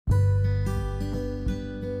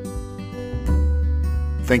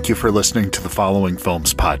Thank you for listening to the Following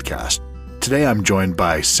Films podcast. Today I'm joined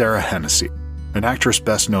by Serah Henesey, an actress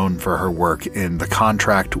best known for her work in The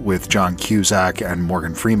Contract with John Cusack and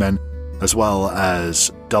Morgan Freeman, as well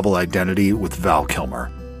as Double Identity with Val Kilmer.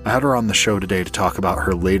 I had her on the show today to talk about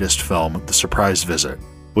her latest film, The Surprise Visit,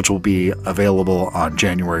 which will be available on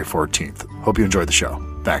January 14th. Hope you enjoyed the show.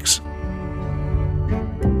 Thanks.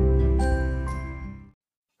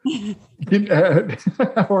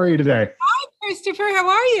 How are you today? Hi, Christopher. How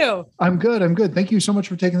are you? I'm good. Thank you so much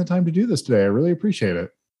for taking the time to do this today. I really appreciate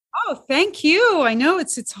it. Oh, thank you. I know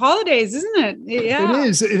it's holidays, isn't it? Yeah.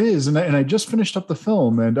 It is. And I just finished up the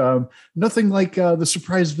film, and nothing like The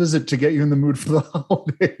Surprise Visit to get you in the mood for the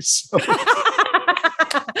holidays. So.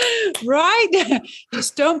 Right.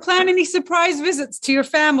 Just don't plan any surprise visits to your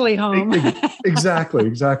family home.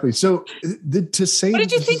 Exactly. So to say, what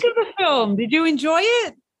did you think of the film? Did you enjoy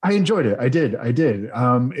it? I enjoyed it. I did.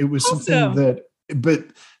 It was something that, but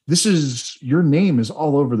this is, your name is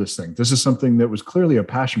all over this thing. This is something that was clearly a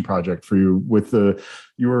passion project for you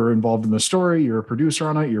you were involved in the story. You're a producer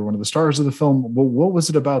on it. You're one of the stars of the film. Well, what was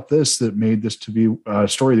it about this that made this to be a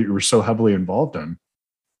story that you were so heavily involved in?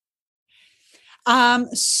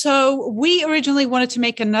 So we originally wanted to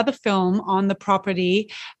make another film on the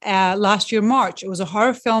property last year, March. It was a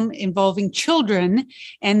horror film involving children.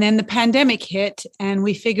 And then the pandemic hit, and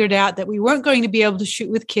we figured out that we weren't going to be able to shoot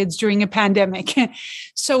with kids during a pandemic.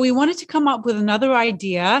 So we wanted to come up with another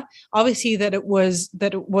idea, obviously that it was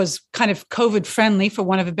kind of COVID friendly, for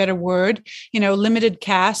want of a better word, limited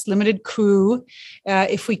cast, limited crew,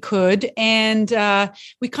 if we could. And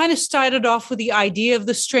we kind of started off with the idea of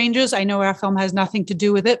The Strangers. I know our film has nothing to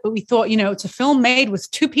do with it, but we thought, it's a film made with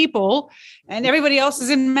two people and everybody else is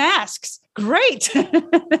in masks. Great.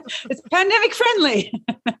 It's pandemic friendly.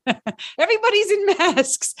 Everybody's in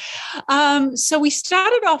masks. So we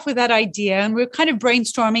started off with that idea, and we were kind of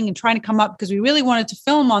brainstorming and trying to come up, because we really wanted to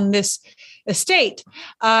film on this estate.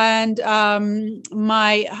 And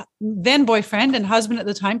my then boyfriend and husband at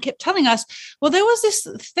the time kept telling us, well, there was this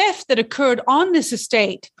theft that occurred on this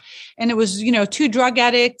estate, and it was, two drug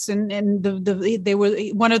addicts, and they were,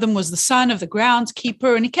 one of them was the son of the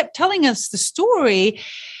groundskeeper, and he kept telling us the story.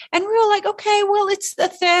 And we were like, okay, well, it's a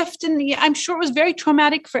theft, and I'm sure it was very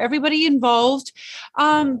traumatic for everybody involved.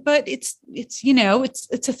 But it's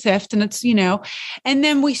a theft, and it's, and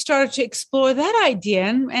then we started to explore that idea,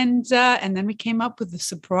 and then we came up with The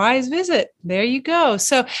Surprise Visit. There you go.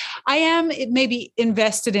 So I am maybe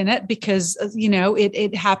invested in it because,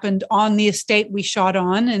 it happened on the estate we shot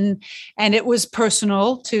on, and it was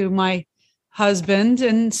personal to my husband.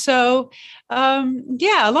 And so, a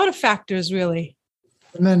lot of factors, really.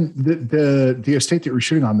 And then the estate that you were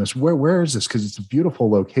shooting on this, where is this? Because it's a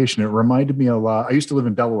beautiful location. It reminded me a lot. I used to live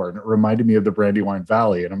in Delaware, and it reminded me of the Brandywine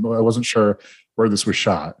Valley, and I wasn't sure where this was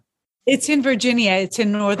shot. It's in Virginia. It's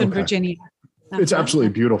in Northern Virginia. It's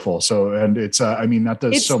absolutely beautiful. So, and it's, that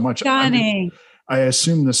does it's so much. Stunning. I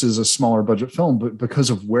assume this is a smaller budget film, but because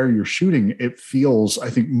of where you're shooting, it feels, I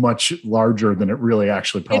think, much larger than it really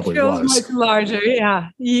actually probably was. It feels much larger. Yeah.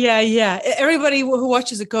 Everybody who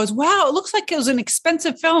watches it goes, wow, it looks like it was an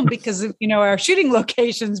expensive film because of, our shooting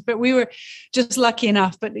locations, but we were just lucky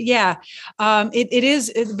enough. But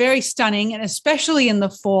it's very stunning, and especially in the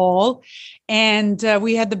fall. And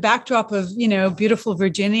we had the backdrop of, beautiful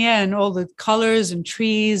Virginia and all the colors and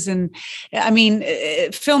trees. And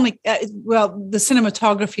filming, the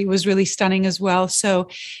cinematography was really stunning as well. So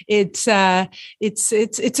it's a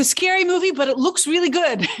scary movie, but it looks really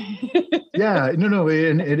good. Yeah, no.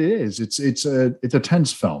 And it is. It's a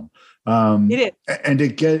tense film. It is.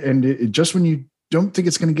 And it just when you don't think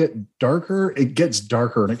it's going to get darker, it gets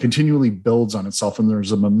darker, and it continually builds on itself. And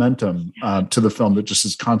there's a momentum to the film that just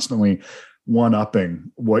is constantly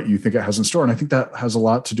one-upping what you think it has in store. And I think that has a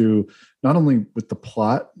lot to do not only with the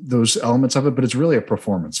plot, those elements of it, but it's really a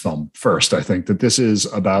performance film first. I think that this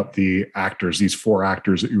is about the actors, these four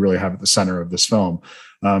actors that you really have at the center of this film.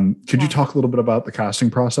 Could you talk a little bit about the casting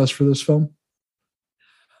process for this film?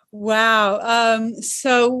 Wow.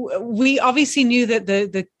 So we obviously knew that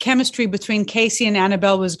the chemistry between Casey and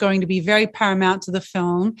Annabelle was going to be very paramount to the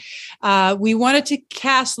film. We wanted to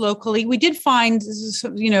cast locally. We did find,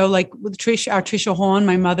 like with Trisha Horn,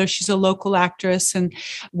 my mother, she's a local actress and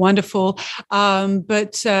wonderful.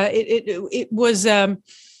 But it was, they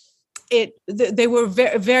were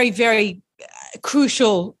very, very, very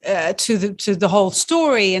crucial to the whole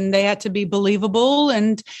story, and they had to be believable,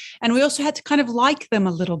 and we also had to kind of like them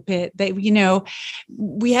a little bit. They,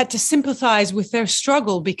 we had to sympathize with their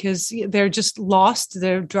struggle because they're just lost.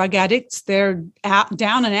 They're drug addicts. They're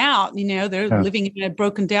down and out. They're living in a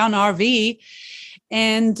broken down RV.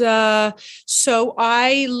 And so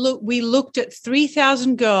we looked at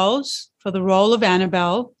 3,000 girls for the role of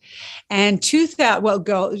Annabelle, and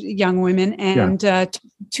 2,000 young women, and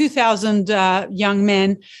 2,000 young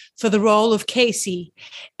men for the role of Casey.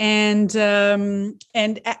 And Jackie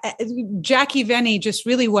Venny just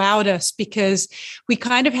really wowed us because we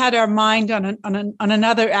kind of had our mind on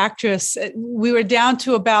another actress. We were down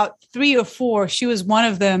to about 3 or 4. She was one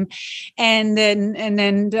of them. And then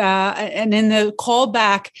in the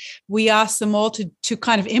callback, we asked them all to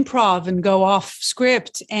kind of improv and go off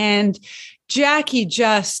script. And Jackie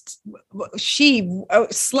she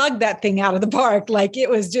slugged that thing out of the park. Like it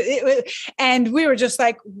was, and we were just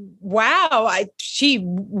like, wow, she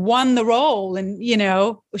won the role. And,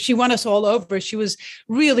 she won us all over. She was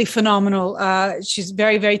really phenomenal. She's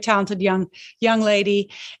very, very talented young lady.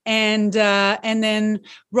 And then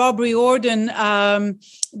Rob Riordan,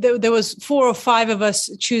 there was 4 or 5 of us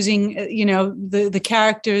choosing, the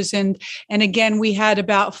characters. And again, we had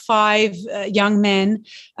about 5 young men.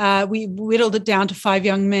 We whittled it down to 5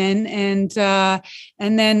 young men. And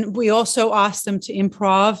then we also asked them to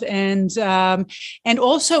improv. And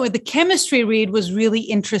also the chemistry read was really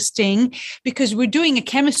interesting because we're doing a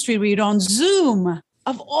chemistry read on Zoom,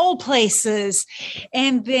 of all places.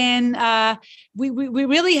 And then we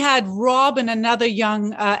really had Rob and another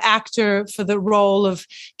young actor for the role of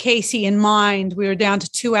Casey in mind. We were down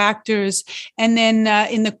to 2 actors. And then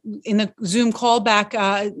in the Zoom callback,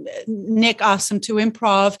 Nick asked him to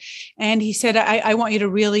improv. And he said, I want you to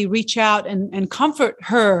really reach out and comfort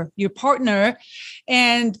her, your partner.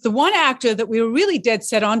 And the one actor that we were really dead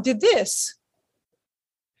set on did this.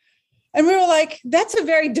 And we were like, that's a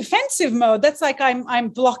very defensive mode. That's like, I'm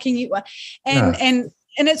blocking you. And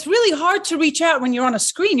it's really hard to reach out when you're on a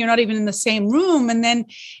screen. You're not even in the same room. And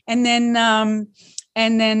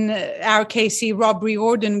then our Casey, Rob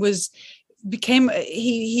Riordan,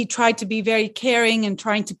 he tried to be very caring and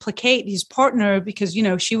trying to placate his partner because,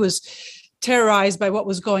 she was terrorized by what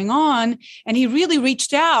was going on. And he really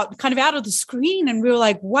reached out kind of out of the screen. And we were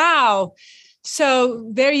like, wow. So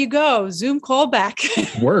there you go. Zoom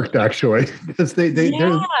callback. Worked actually, because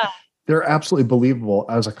they're absolutely believable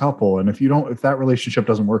as a couple. And if that relationship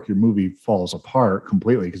doesn't work, your movie falls apart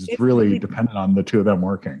completely because it's really dependent on the 2 of them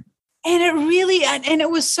working. And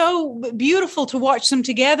it was so beautiful to watch them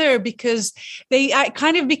together because they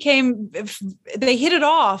hit it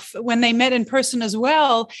off when they met in person as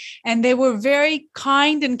well. And they were very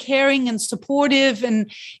kind and caring and supportive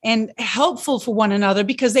and helpful for one another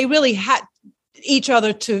because they really had each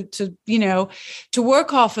other to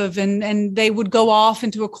work off of, and they would go off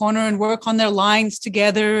into a corner and work on their lines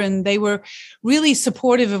together, and they were really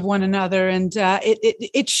supportive of one another, and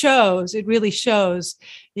it shows. It really shows.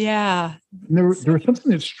 Yeah. There was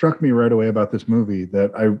something that struck me right away about this movie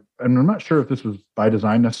that and I'm not sure if this was by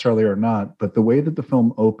design necessarily or not, but the way that the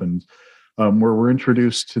film opens, where we're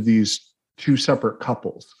introduced to these 2 separate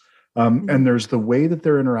couples. And there's the way that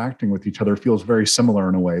they're interacting with each other feels very similar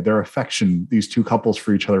in a way. Their affection, these 2 couples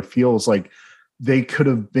for each other, feels like they could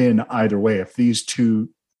have been either way. If these 2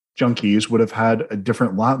 junkies would have had a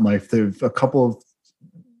different lot in life, a couple of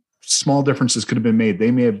small differences could have been made.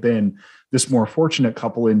 They may have been this more fortunate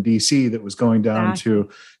couple in DC that was going down to,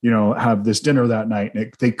 have this dinner that night.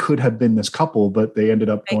 And they could have been this couple, but they ended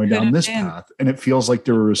up going down this path. And it feels like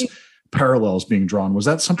there was parallels being drawn. Was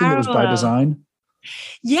that something that was by design?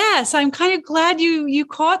 Yes, I'm kind of glad you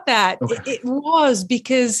caught that. Okay. It was,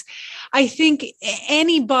 because I think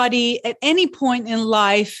anybody at any point in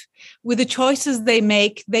life with the choices they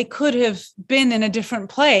make, they could have been in a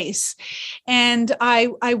different place. And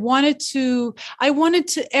I wanted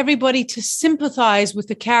everybody to sympathize with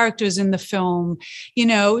the characters in the film,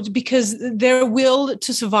 because their will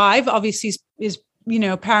to survive obviously is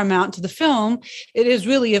paramount to the film. It is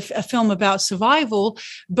really a film about survival,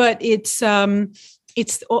 but it's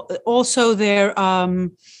also their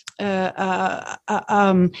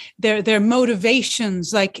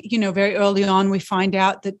motivations. Like, very early on, we find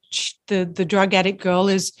out that the drug addict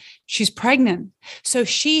girl she's pregnant. So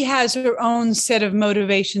she has her own set of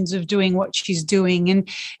motivations of doing what she's doing.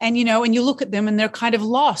 And you look at them and they're kind of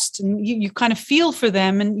lost, and you kind of feel for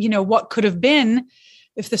them and, what could have been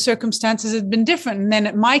if the circumstances had been different. And then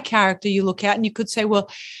at my character, you look at and you could say,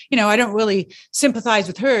 well, I don't really sympathize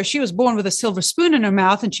with her. She was born with a silver spoon in her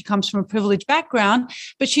mouth and she comes from a privileged background,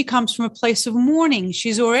 but she comes from a place of mourning.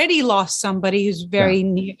 She's already lost somebody who's very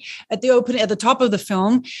near at the top of the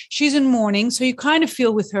film. She's in mourning. So you kind of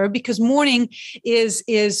feel with her, because mourning is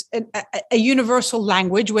a universal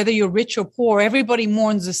language, whether you're rich or poor. Everybody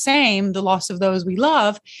mourns the same, the loss of those we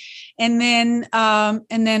love. and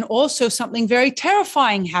then also something very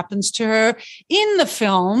terrifying happens to her in the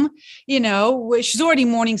film, where she's already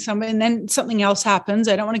mourning someone, and then something else happens.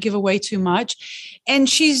 I don't want to give away too much. And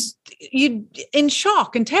she's in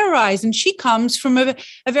shock and terrorized. And she comes from a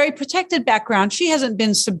very protected background. She hasn't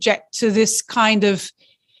been subject to this kind of,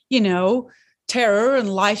 terror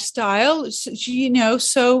and lifestyle,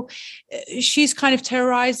 so she's kind of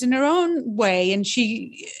terrorized in her own way. And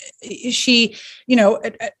she's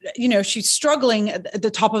struggling at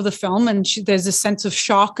the top of the film, and there's a sense of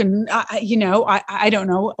shock. And, I don't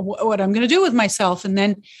know what I'm going to do with myself. And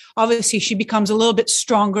then obviously she becomes a little bit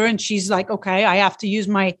stronger, and she's like, okay, I have to use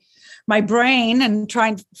my brain and try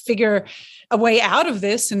and figure a way out of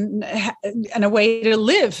this and a way to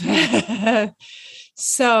live.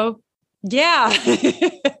 So, yeah.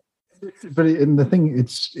 But in the thing,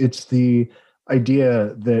 it's the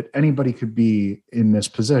idea that anybody could be in this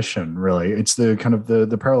position. Really, it's the kind of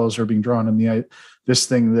the parallels are being drawn in this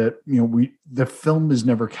thing that the film is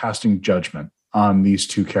never casting judgment on these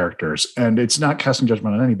two characters, and it's not casting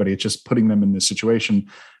judgment on anybody. It's just putting them in this situation,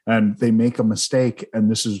 and they make a mistake,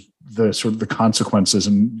 and this is the sort of the consequences.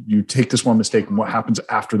 And you take this one mistake, and what happens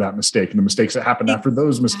after that mistake, and the mistakes that happen after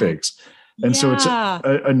those mistakes. And so it's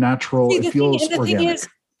a natural, it feels organic.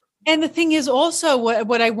 And the thing is also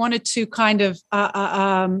what I wanted to kind of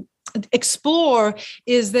explore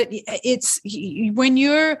is that it's when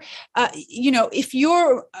you're, if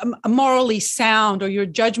you're morally sound or your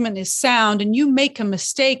judgment is sound and you make a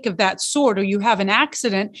mistake of that sort, or you have an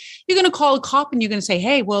accident, you're going to call a cop and you're going to say,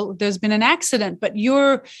 hey, well, there's been an accident. But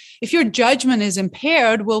if your judgment is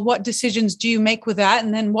impaired, well, what decisions do you make with that?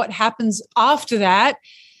 And then what happens after that?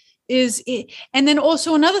 And then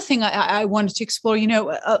also another thing I wanted to explore,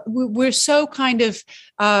 we're so kind of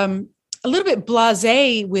a little bit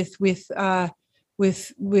blasé with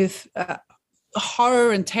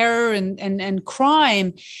horror and terror and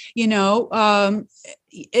crime, and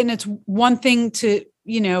it's one thing to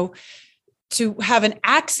have an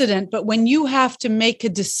accident, but when you have to make a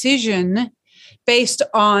decision based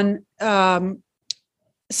on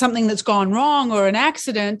something that's gone wrong or an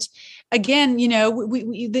accident. Again,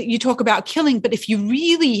 you talk about killing, but if you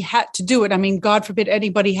really had to do it, I mean, God forbid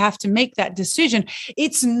anybody have to make that decision.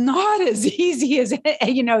 It's not as easy as,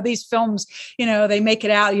 these films, they make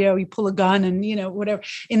it out, you pull a gun and, whatever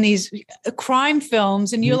in these crime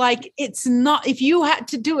films. And you're like, it's not, if you had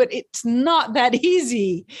to do it, it's not that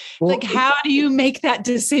easy. Well, like, how do you make that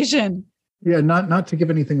decision? Yeah, not to give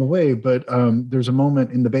anything away, but there's a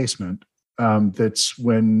moment in the basement that's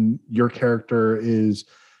when your character is,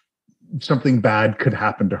 something bad could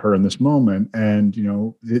happen to her in this moment. And,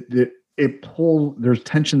 there's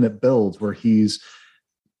tension that builds where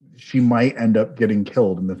she might end up getting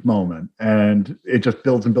killed in this moment. And it just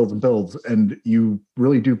builds and builds and builds. And you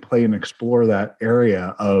really do play and explore that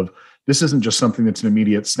area of, this isn't just something that's an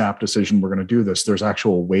immediate snap decision. We're going to do this. There's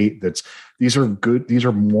actual weight. These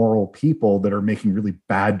are moral people that are making really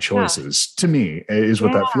bad choices, to me, is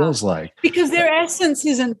what that feels like. Because their essence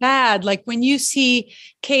isn't bad. Like when you see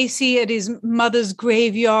Casey at his mother's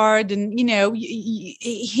graveyard and,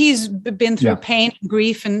 he's been through pain and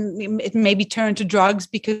grief and it maybe turned to drugs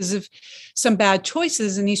because of some bad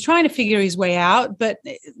choices. And he's trying to figure his way out, but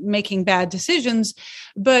making bad decisions.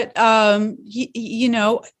 But,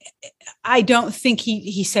 I don't think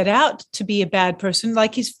he set out to be a bad person.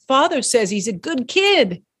 Like his father says, he's a good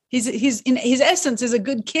kid. He's in his essence is a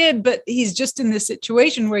good kid, but he's just in this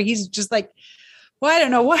situation where he's just like, well, I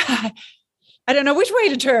don't know which way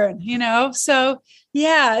to turn, So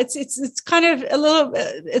yeah, it's kind of a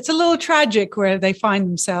little tragic where they find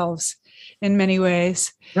themselves in many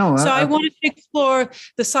ways. No, I wanted to explore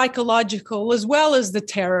the psychological as well as the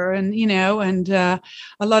terror, and a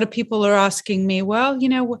lot of people are asking me, well,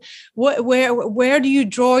 where do you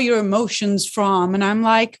draw your emotions from? And I'm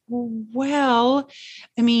like, well,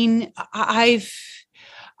 I mean, I've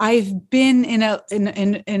been in a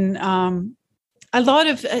lot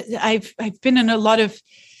of I've been in a lot of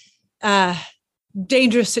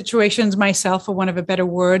dangerous situations myself, for want of a better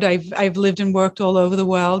word. I've lived and worked all over the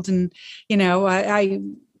world, and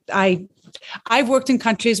I've worked in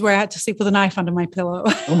countries where I had to sleep with a knife under my pillow.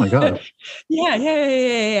 Oh my God.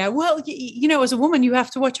 Yeah. Well, as a woman, you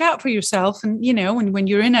have to watch out for yourself, and when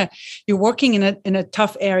you're working in a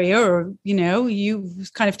tough area, or you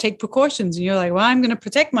kind of take precautions, and you're like, well, I'm going to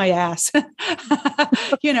protect my ass,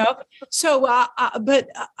 So,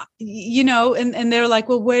 and they're like,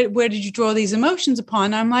 well, where did you draw these emotions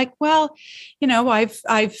upon? I'm like, well, I've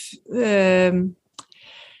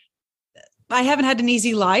I haven't had an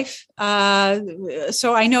easy life.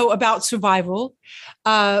 So I know about survival.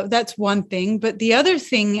 That's one thing. But the other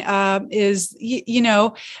thing is,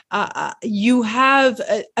 you have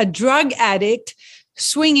a drug addict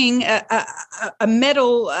swinging a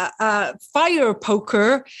metal fire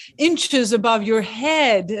poker inches above your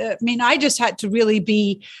head. I mean, I just had to really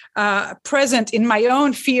be present in my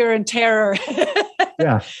own fear and terror.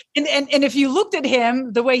 Yeah. And if you looked at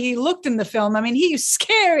him the way he looked in the film, I mean, he was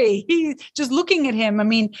scary. He just looking at him. I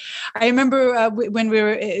mean, I remember when we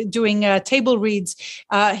were doing table reads,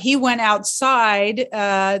 he went outside.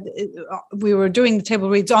 We were doing the table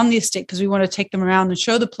reads on the estate because we want to take them around and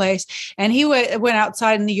show the place. And he went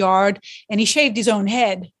outside in the yard and he shaved his own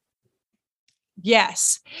head.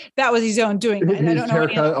 Yes, that was his own doing. His I don't know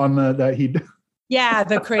haircut on that he. Yeah,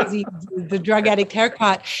 the drug addict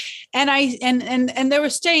haircut. And they were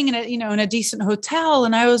staying in a decent hotel.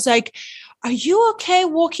 And I was like, are you okay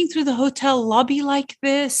walking through the hotel lobby like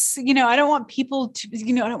this? I don't want people to,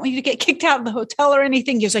 I don't want you to get kicked out of the hotel or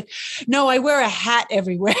anything. He was like, no, I wear a hat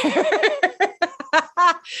everywhere.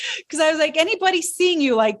 Because I was like, anybody seeing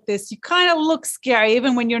you like this, you kind of look scary,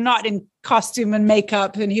 even when you're not in costume and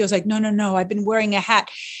makeup. And he was like, no, I've been wearing a hat.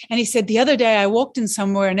 And he said, the other day I walked in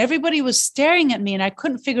somewhere and everybody was staring at me and I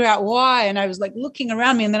couldn't figure out why. And I was like looking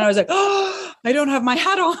around me and then I was like, oh, I don't have my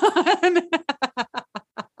hat on.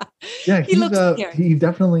 Yeah, he looks scary. He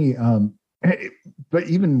definitely, but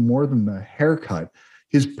even more than the haircut,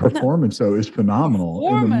 his performance though is phenomenal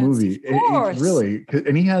in the movie. It's really,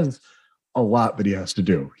 and he has a lot that he has to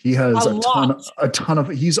do. He has a ton of,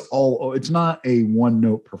 it's not a one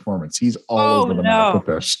note performance. He's all over the map with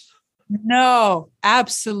this. No,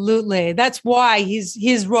 absolutely. That's why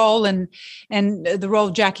his role and the role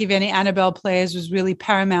Jackie Vanny Annabelle plays was really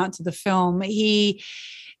paramount to the film. He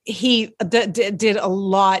did a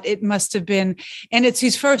lot. It must have been, and it's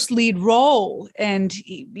his first lead role. And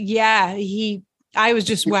I was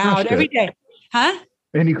just wowed every day. Huh?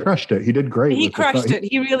 And he crushed it. He did great. He crushed it.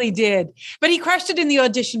 He really did. But he crushed it in the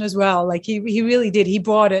audition as well. Like he really did. He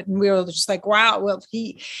brought it, and we were just like, wow. Well,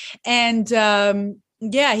 he's a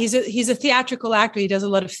theatrical actor. He does a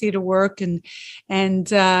lot of theater work, and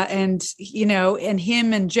him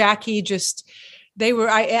and Jackie just. They were.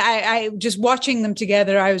 I just watching them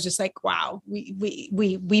together. I was just like, wow.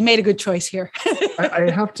 We made a good choice here.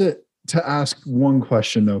 I have to ask one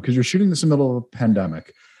question though, because you're shooting this in the middle of a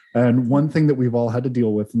pandemic. And one thing that we've all had to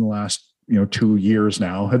deal with in the last, 2 years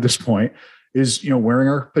now at this point is, wearing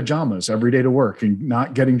our pajamas every day to work and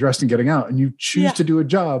not getting dressed and getting out. And you choose to do a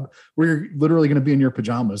job where you're literally going to be in your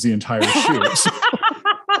pajamas the entire shoot. So.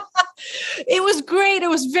 It was great. It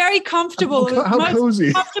was very comfortable. It was how the cozy.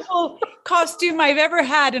 most comfortable costume I've ever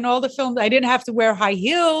had in all the films. I didn't have to wear high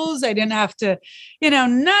heels. I didn't have to,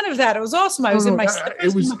 none of that. It was awesome. I was in my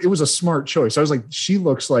slippers. It was a smart choice. I was like, she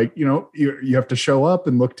looks like, you have to show up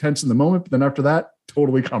and look tense in the moment, but then after that,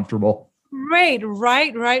 totally comfortable. Right.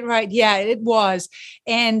 Yeah, it was.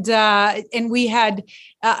 And we had,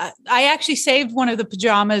 I actually saved one of the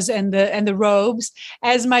pajamas and the robes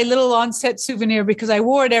as my little on-set souvenir because I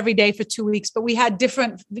wore it every day for 2 weeks, but we had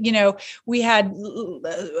different, we had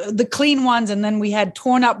the clean ones and then we had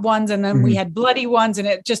torn up ones and then we had bloody ones and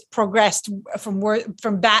it just progressed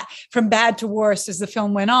from bad to worse as the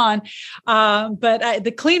film went on. But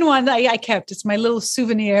the clean one I kept. It's my little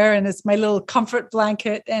souvenir and it's my little comfort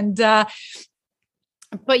blanket. And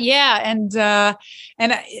but yeah, and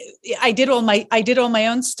I did all my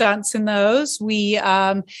own stunts in those. We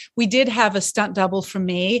did have a stunt double for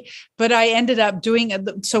me, but I ended up doing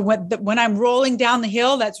it. So when I'm rolling down the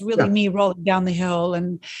hill, that's really me rolling down the hill,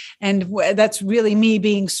 and that's really me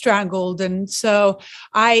being strangled. And so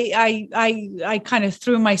I kind of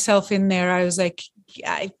threw myself in there. I was like,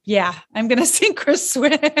 I'm going to sink or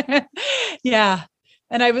swim. Yeah.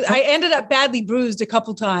 And I ended up badly bruised a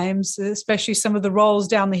couple times, especially some of the rolls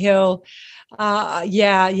down the hill.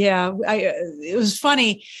 It was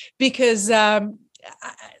funny because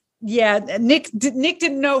Nick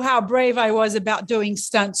didn't know how brave I was about doing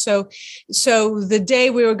stunts. So the day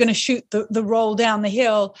we were going to shoot the roll down the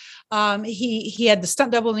hill, he had the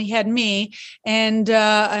stunt double and he had me. And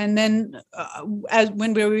then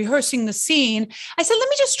when we were rehearsing the scene, I said, let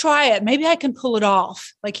me just try it. Maybe I can pull it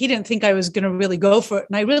off. Like he didn't think I was going to really go for it.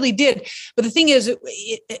 And I really did. But the thing is,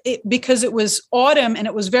 because it was autumn and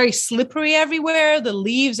it was very slippery everywhere, the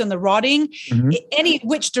leaves and the rotting, any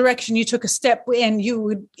which direction you took a step in, you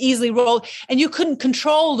would easily roll, and you couldn't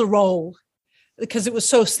control the roll because it was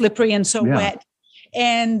so slippery and so wet.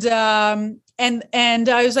 And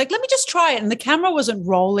I was like, let me just try it. And the camera wasn't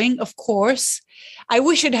rolling, of course. I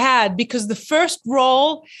wish it had, because the first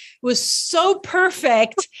roll was so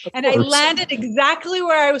perfect and I landed exactly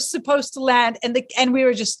where I was supposed to land. And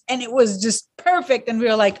it was just perfect. And we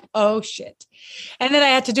were like, oh shit. And then I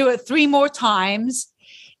had to do it 3 more times.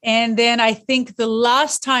 And then I think the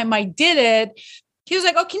last time I did it, he was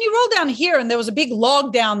like, oh, can you roll down here? And there was a big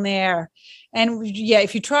log down there. And yeah,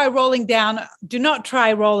 if you try rolling down, do not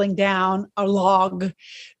try rolling down a log,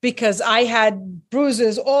 because I had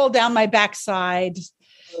bruises all down my backside.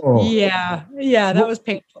 Oh. Yeah, that was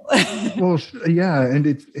painful. Well, yeah, and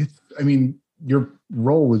it's. I mean, your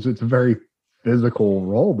role it's a very physical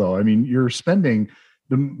role, though. I mean, you're spending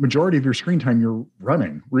the majority of your screen time you're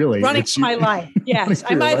running for my life. Yes.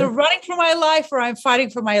 I'm either running for my life or I'm fighting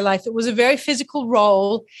for my life. It was a very physical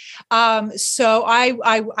role. So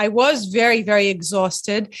I was very, very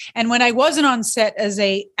exhausted. And when I wasn't on set as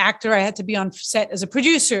an actor, I had to be on set as a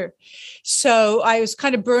producer. So I was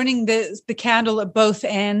kind of burning the candle at both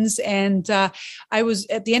ends. And I was,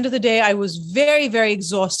 at the end of the day, I was very, very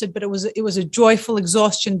exhausted, but it was a joyful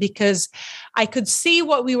exhaustion, because I could see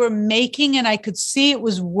what we were making and I could see it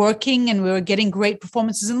was working and we were getting great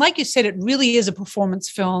performances. And like you said, it really is a performance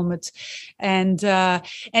film. And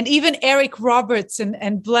even Eric Roberts,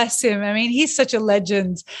 and bless him. I mean, he's such a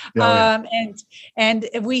legend. Yeah. And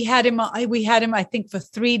we had him, I think, for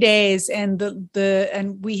 3 days, and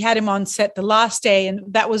and we had him on set the last day. And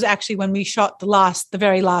that was actually when we shot the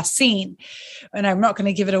very last scene. And I'm not going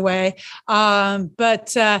to give it away.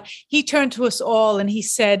 But he turned to us all and he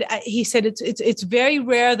said, it's very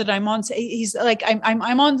rare that I'm on. He's like,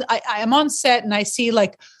 I'm on set and I see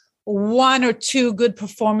like 1 or 2 good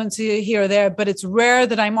performances here or there, but it's rare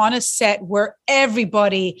that I'm on a set where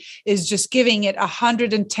everybody is just giving it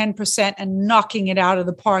 110% and knocking it out of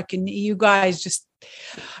the park. And you guys just,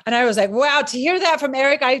 and I was like, wow, to hear that from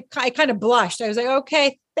Eric, I kind of blushed. I was like,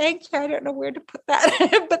 okay, thank you. I don't know where to put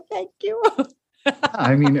that, but thank you.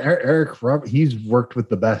 I mean, Eric, he's worked with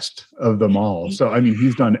the best of them all. So, I mean,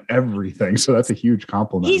 he's done everything. So that's a huge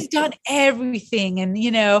compliment. He's done everything. And,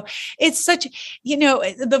 it's such,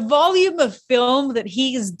 the volume of film that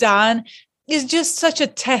he's done is just such a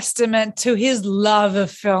testament to his love of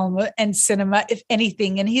film and cinema, if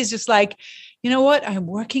anything. And he's just like, you know what? I'm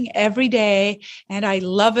working every day and I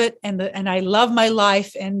love it. And I love my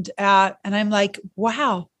life. And I'm like,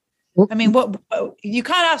 wow. Well, I mean, what you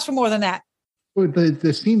can't ask for more than that. Well,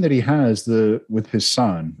 the scene that he has with his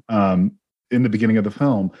son in the beginning of the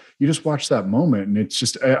film, you just watch that moment and it's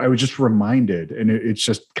just, I was just reminded, and it's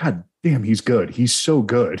just, God damn, he's good. He's so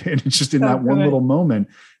good. And it's just in that one little moment.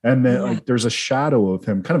 And then like there's a shadow of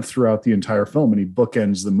him kind of throughout the entire film, and he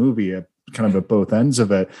bookends the movie at both ends of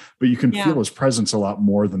it, but you can feel his presence a lot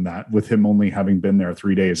more than that with him only having been there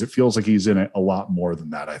 3 days. It feels like he's in it a lot more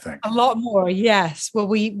than that, I think. A lot more. Yes. Well,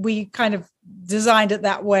 we kind of designed it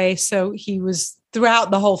that way. So he was throughout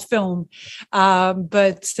the whole film.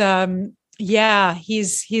 Yeah,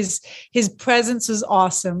 his presence is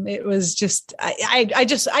awesome. It was just, I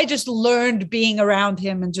just learned being around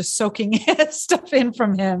him and just soaking stuff in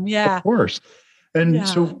from him. Yeah. Of course. And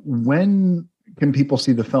so when can people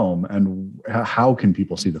see the film, and how can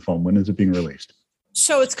people see the film? When is it being released?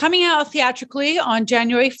 So it's coming out theatrically on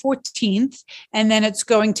January 14th, and then it's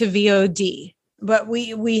going to VOD. But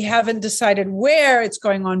we haven't decided where it's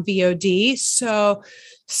going on VOD. So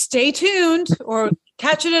stay tuned or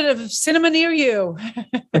catch it at a cinema near you.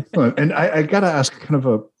 Excellent. And I got to ask kind of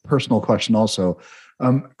a personal question also.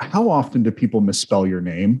 How often do people misspell your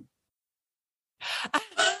name?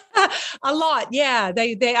 A lot. Yeah.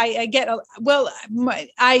 I get,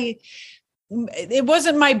 it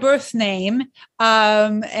wasn't my birth name.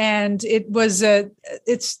 And it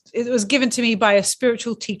was given to me by a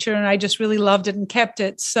spiritual teacher, and I just really loved it and kept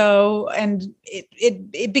it. So, and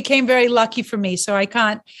it became very lucky for me. So I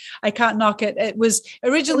can't knock it. It was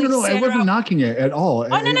originally, no, I wasn't knocking it at all. Oh,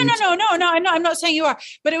 no. I'm not saying you are,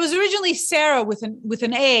 but it was originally Serah with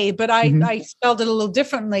an A, but I spelled it a little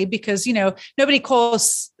differently because, nobody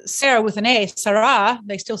calls Serah with an A, Serah.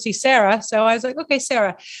 They still see Serah. So I was like, okay,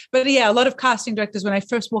 Serah. But yeah, a lot of casting directors, when I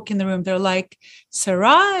first walk in the room, they're like,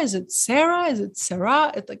 Serah? Is it Serah? Is it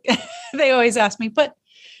Serah? It's like, they always ask me, but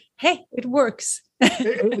hey, it works.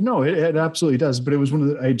 No, it absolutely does. But it was one of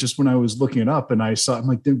the, when I was looking it up and I saw, I'm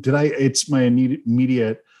like, it's my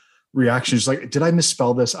immediate reaction. It's like, did I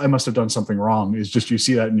misspell this? I must have done something wrong. It's just, you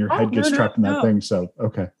see that and your head gets trapped in that thing. So,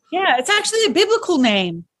 okay. Yeah. It's actually a biblical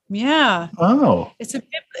name. Yeah. Oh, it's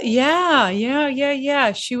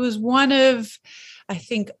yeah. She was one of, I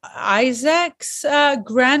think, Isaac's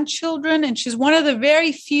grandchildren. And she's one of the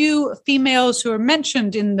very few females who are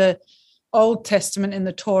mentioned in the Old Testament, in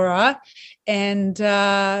the Torah. And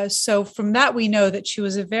so from that, we know that she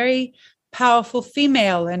was a very powerful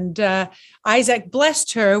female. And Isaac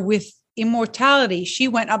blessed her with immortality. She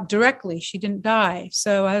went up directly. She didn't die.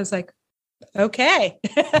 So I was like, okay.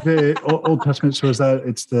 The Old Testament. So is that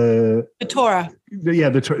it's the Torah? Yeah,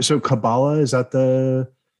 the Torah. So Kabbalah, is that the?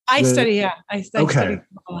 I study. Yeah, I okay. study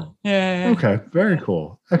Kabbalah. Yeah. Okay. Very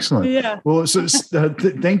cool. Excellent. Yeah. Well, so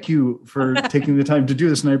thank you for taking the time to do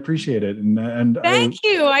this, and I appreciate it. And thank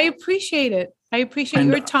you. I appreciate it. I appreciate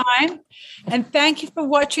your time, and thank you for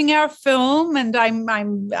watching our film. And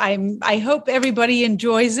I hope everybody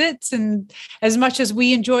enjoys it, and as much as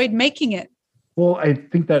we enjoyed making it. Well, I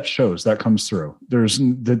think that shows, that comes through.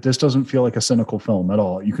 This doesn't feel like a cynical film at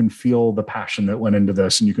all. You can feel the passion that went into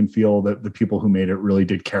this, and you can feel that the people who made it really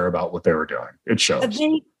did care about what they were doing. It shows.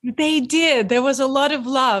 They did. There was a lot of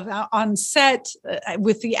love on set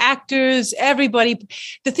with the actors, everybody.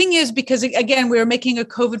 The thing is, because again, we were making a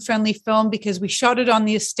COVID-friendly film because we shot it on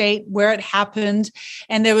the estate where it happened,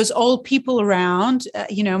 and there was old people around,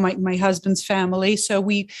 my husband's family. So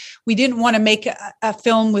we didn't want to make a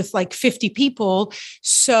film with like 50 people.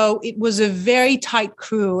 So it was a very tight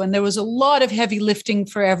crew, and there was a lot of heavy lifting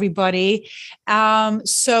for everybody.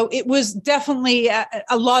 So it was definitely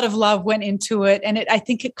a lot of love went into it, and I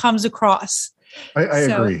think it comes across. I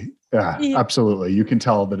agree. Yeah, absolutely. You can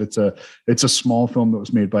tell that it's a small film that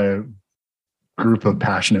was made by a group of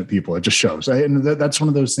passionate people. It just shows. And that's one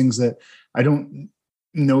of those things that I don't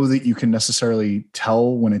know that you can necessarily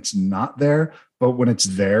tell when it's not there, but when it's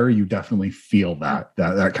there, you definitely feel that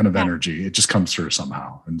kind of energy. It just comes through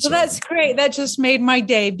somehow. And so that's great. That just made my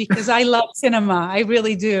day, because I love cinema. I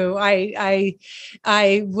really do. I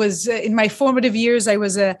was in my formative years.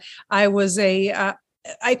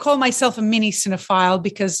 I call myself a mini cinephile,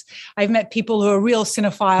 because I've met people who are real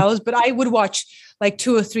cinephiles, but I would watch like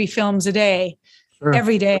 2 or 3 films a day, sure,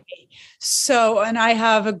 every day. So, and I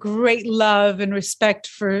have a great love and respect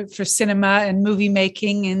for cinema and movie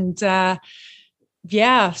making. And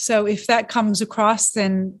so if that comes across,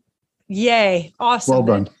 then yay. Awesome. Well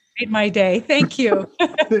done. Made my day. Thank you.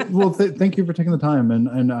 Well, thank you for taking the time.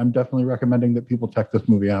 And I'm definitely recommending that people check this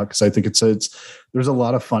movie out, because I think there's a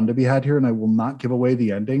lot of fun to be had here. And I will not give away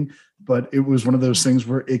the ending, but it was one of those things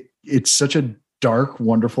where it's such a dark,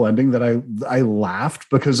 wonderful ending that I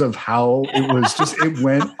laughed because of how it was just, it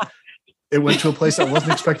went to a place I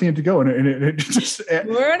wasn't expecting it to go. And it just,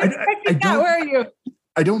 weren't expecting that, were you?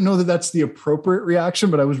 I don't know that that's the appropriate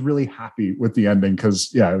reaction, but I was really happy with the ending,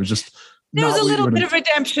 because it was just, there was a little bit of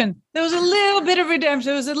redemption. There was a little bit of redemption.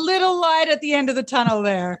 There was a little light at the end of the tunnel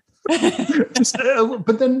there.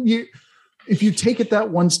 But then if you take it that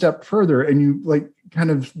one step further and you like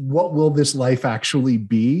kind of, what will this life actually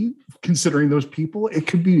be, considering those people? It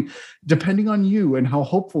could be, depending on you and how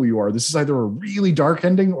hopeful you are, this is either a really dark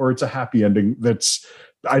ending or it's a happy ending.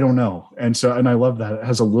 I don't know. And I love that it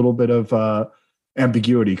has a little bit of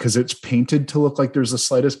ambiguity, because it's painted to look like there's the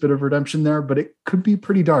slightest bit of redemption there, but it could be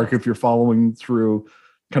pretty dark if you're following through,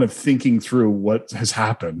 kind of thinking through what has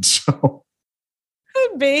happened. So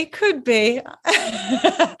could be.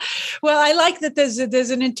 Well, I like that there's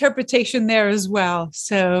an interpretation there as well.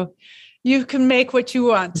 So you can make what you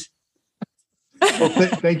want. Well,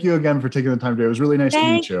 thank you again for taking the time today. It was really nice to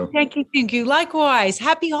meet you. Thank you. Likewise.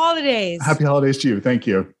 Happy holidays. Happy holidays to you. Thank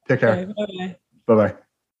you. Take care. Bye-bye. Bye-bye.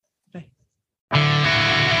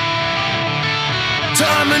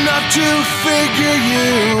 Time enough to figure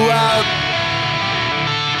you out.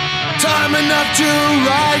 Time enough to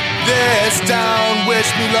write this down. Wish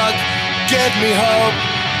me luck, give me hope.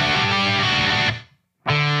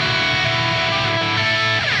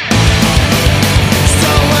 So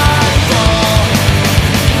I fall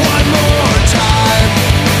one more time,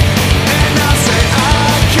 and I'll say I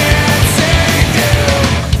can't save you.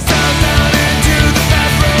 Fell down into the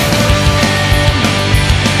bathroom.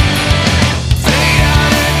 Fade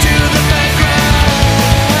out into the background.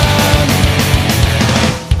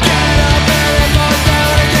 Get up and I'm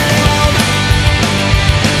not getting old.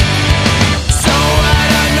 So I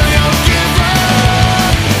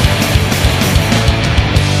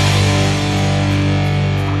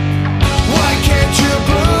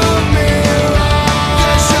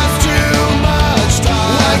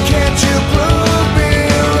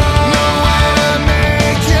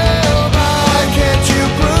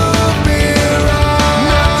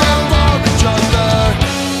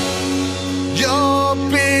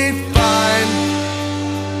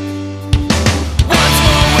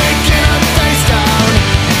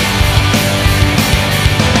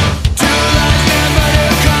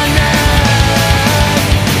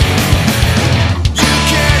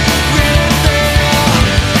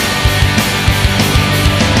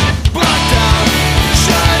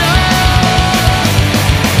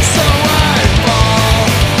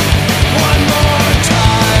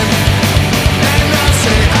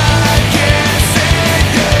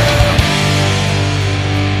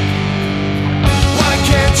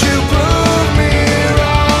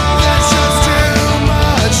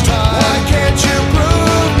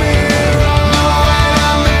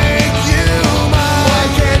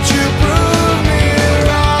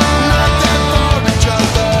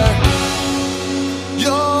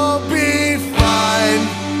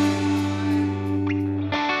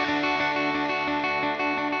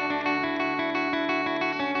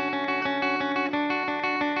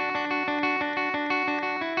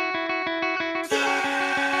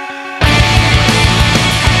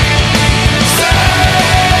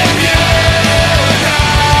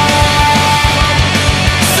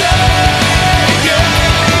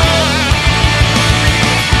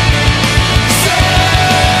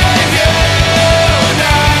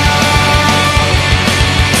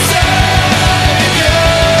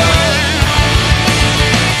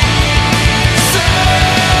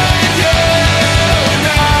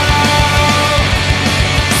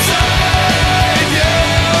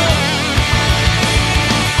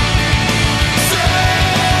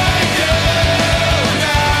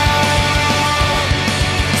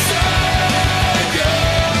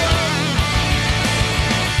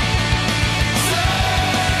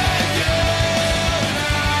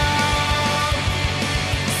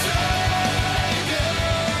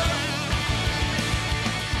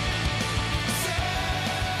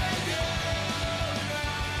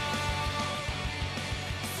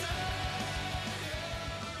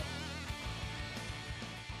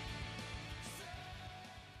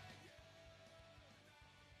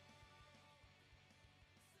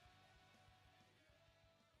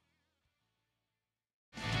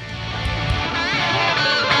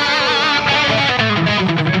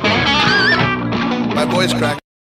voice crack.